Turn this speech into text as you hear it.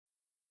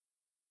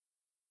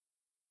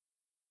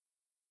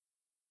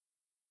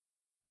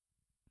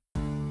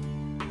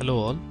Hello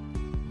all,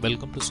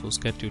 welcome to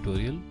SourceCAD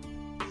tutorial,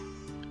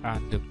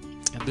 and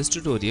in this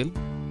tutorial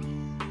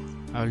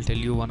I will tell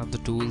you one of the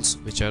tools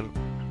which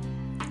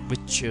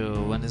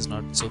one is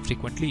not so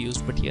frequently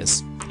used, but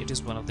yes, it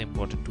is one of the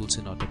important tools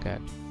in AutoCAD.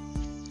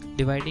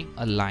 Dividing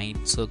a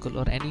line, circle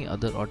or any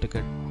other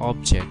AutoCAD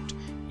object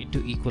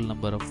into equal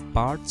number of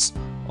parts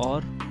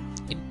or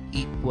in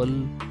equal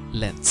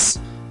lengths.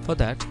 For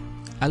that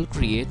I'll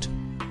create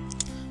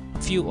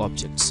a few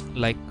objects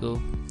like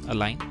a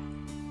line,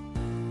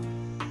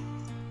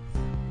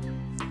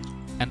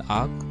 an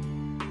arc,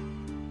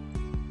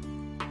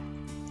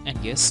 and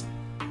yes,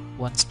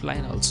 one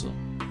spline also.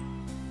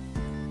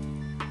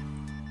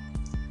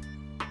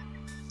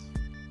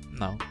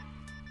 Now,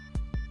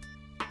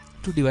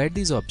 to divide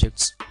these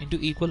objects into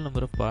equal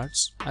number of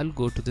parts, I'll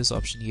go to this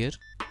option here,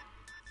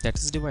 that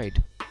is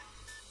divide.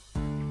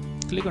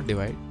 Click on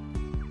divide,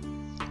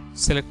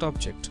 select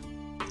object.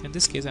 In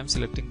this case I'm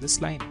selecting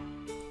this line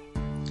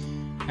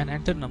and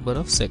enter number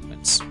of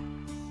segments.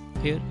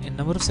 Here in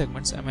number of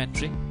segments I'm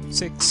entering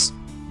 6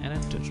 and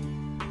enter.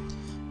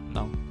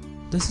 Now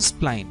this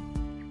spline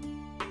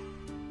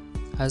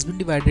has been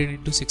divided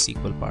into 6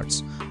 equal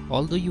parts,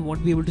 although you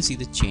won't be able to see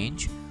the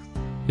change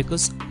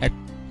because at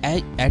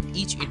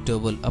each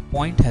interval a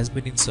point has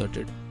been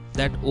inserted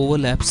that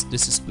overlaps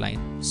this spline,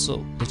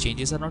 so the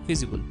changes are not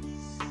visible.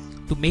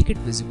 To make it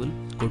visible,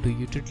 go to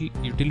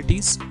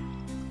utilities,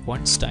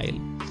 point style,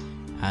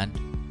 and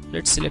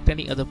let's select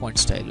any other point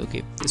style.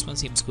 Okay, this one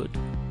seems good.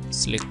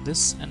 Select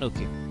this and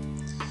okay.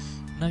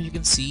 Now you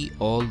can see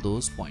all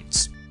those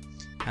points,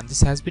 and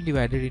this has been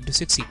divided into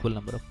 6 equal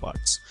number of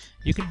parts.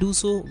 You can do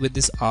so with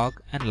this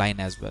arc and line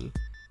as well.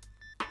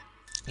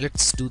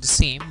 Let's do the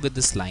same with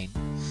this line.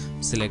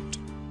 Select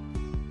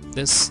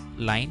this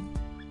line,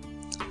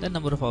 the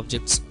number of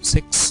objects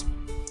 6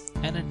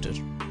 and enter.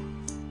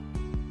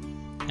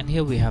 And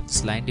here we have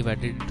this line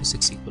divided into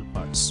 6 equal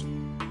parts.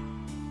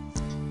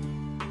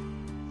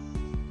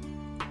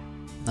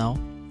 Now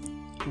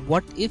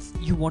what if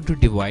you want to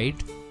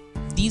divide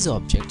these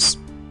objects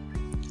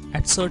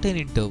at certain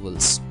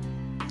intervals?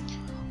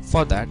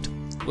 For that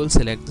we'll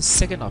select the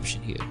second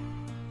option here,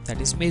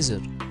 that is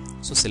measure.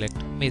 So select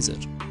measure.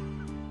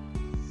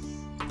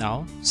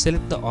 Now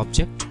select the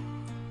object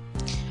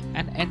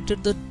and enter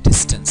the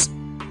distance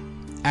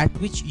at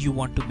which you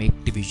want to make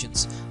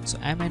divisions. So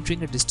I am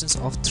entering a distance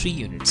of 3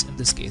 units in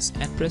this case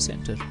and press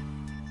enter.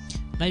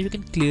 Now you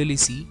can clearly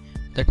see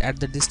that at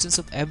the distance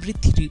of every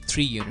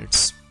 3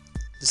 units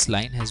this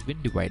line has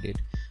been divided,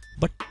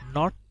 but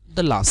not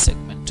the last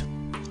segment.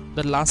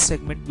 The last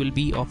segment will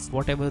be of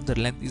whatever the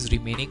length is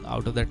remaining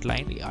out of that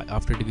line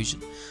after division.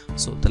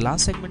 So the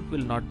last segment will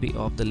not be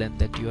of the length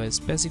that you are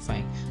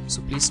specifying,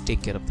 so please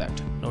take care of that.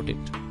 Note it.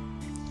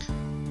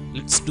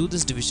 Let's do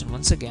this division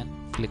once again.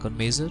 Click on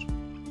measure,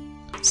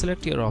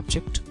 select your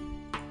object,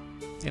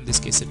 in this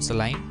case it's a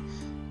line,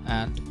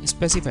 and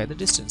specify the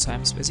distance. I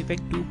am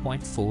specifying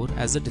 2.4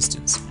 as the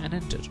distance and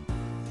enter.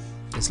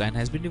 This line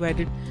has been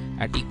divided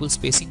at equal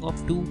spacing of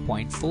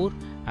 2.4,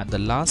 and the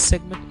last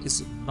segment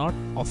is not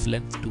of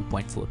length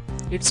 2.4,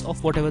 it's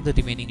of whatever the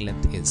remaining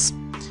length is.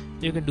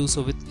 You can do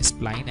so with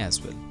spline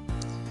as well.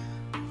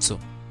 So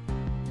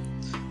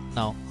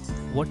now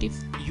what if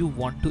you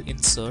want to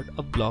insert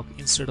a block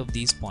instead of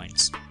these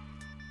points?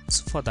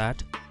 So for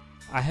that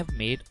I have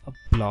made a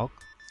block,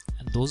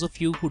 and those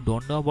of you who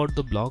don't know about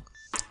the block,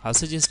 I'll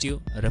suggest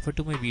you refer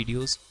to my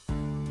videos,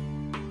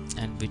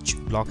 and which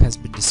block has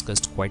been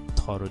discussed quite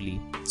thoroughly.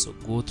 So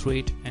go through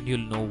it and you'll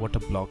know what a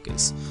block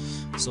is.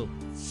 So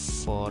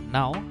for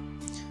now,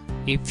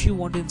 if you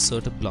want to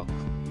insert a block,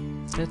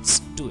 let's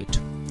do it.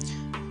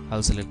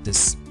 I'll select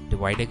this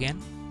divide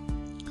again,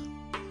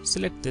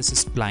 select this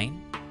spline,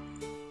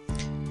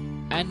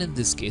 and in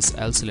this case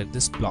I'll select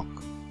this block.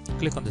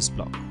 Click on this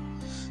block.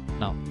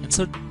 Now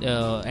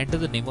enter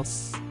the name of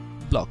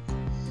block.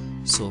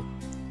 So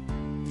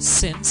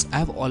since I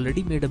have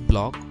already made a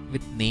block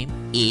with name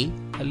A,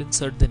 I'll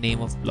insert the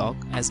name of block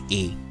as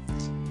A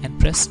and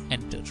press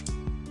enter.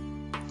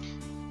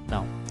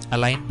 Now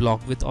align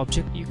block with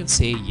object, you can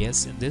say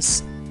yes in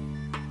this,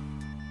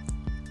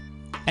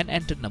 and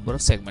enter number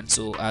of segments.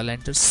 So I'll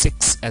enter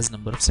 6 as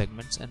number of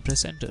segments and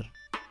press enter.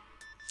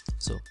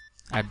 So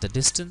at the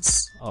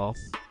distance of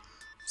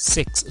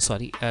 6,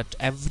 at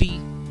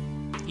every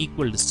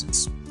equal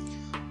distance,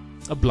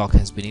 a block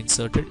has been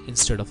inserted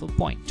instead of a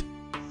point.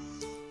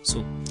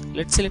 So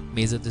let's select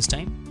measure this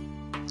time.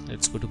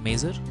 Let's go to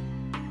measure,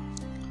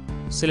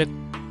 select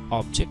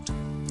object,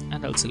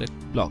 and I'll select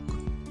block.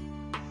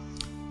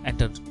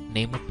 Enter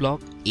name of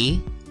block A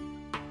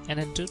and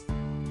enter.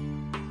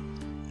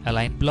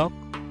 Align block,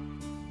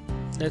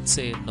 let's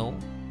say no,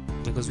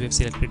 because we have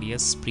selected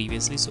yes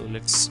previously, so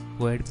let's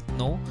go ahead with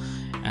no,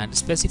 and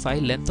specify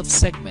length of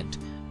segment.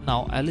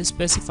 Now I'll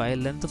specify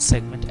length of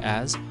segment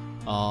as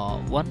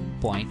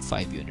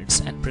 1.5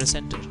 units and press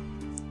enter.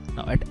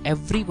 Now at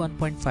every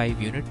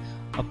 1.5 unit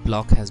a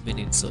block has been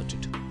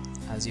inserted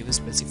as you have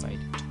specified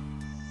it.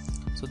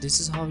 So this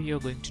is how you are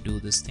going to do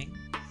this thing,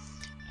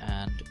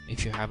 and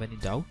if you have any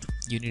doubt,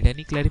 you need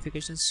any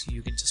clarifications,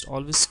 you can just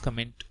always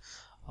comment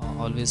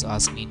always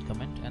ask me in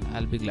comment and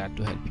I'll be glad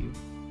to help you.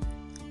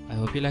 I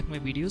hope you like my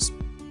videos.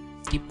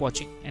 Keep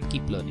watching and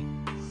keep learning.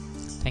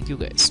 Thank you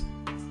guys.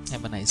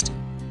 Have a nice day.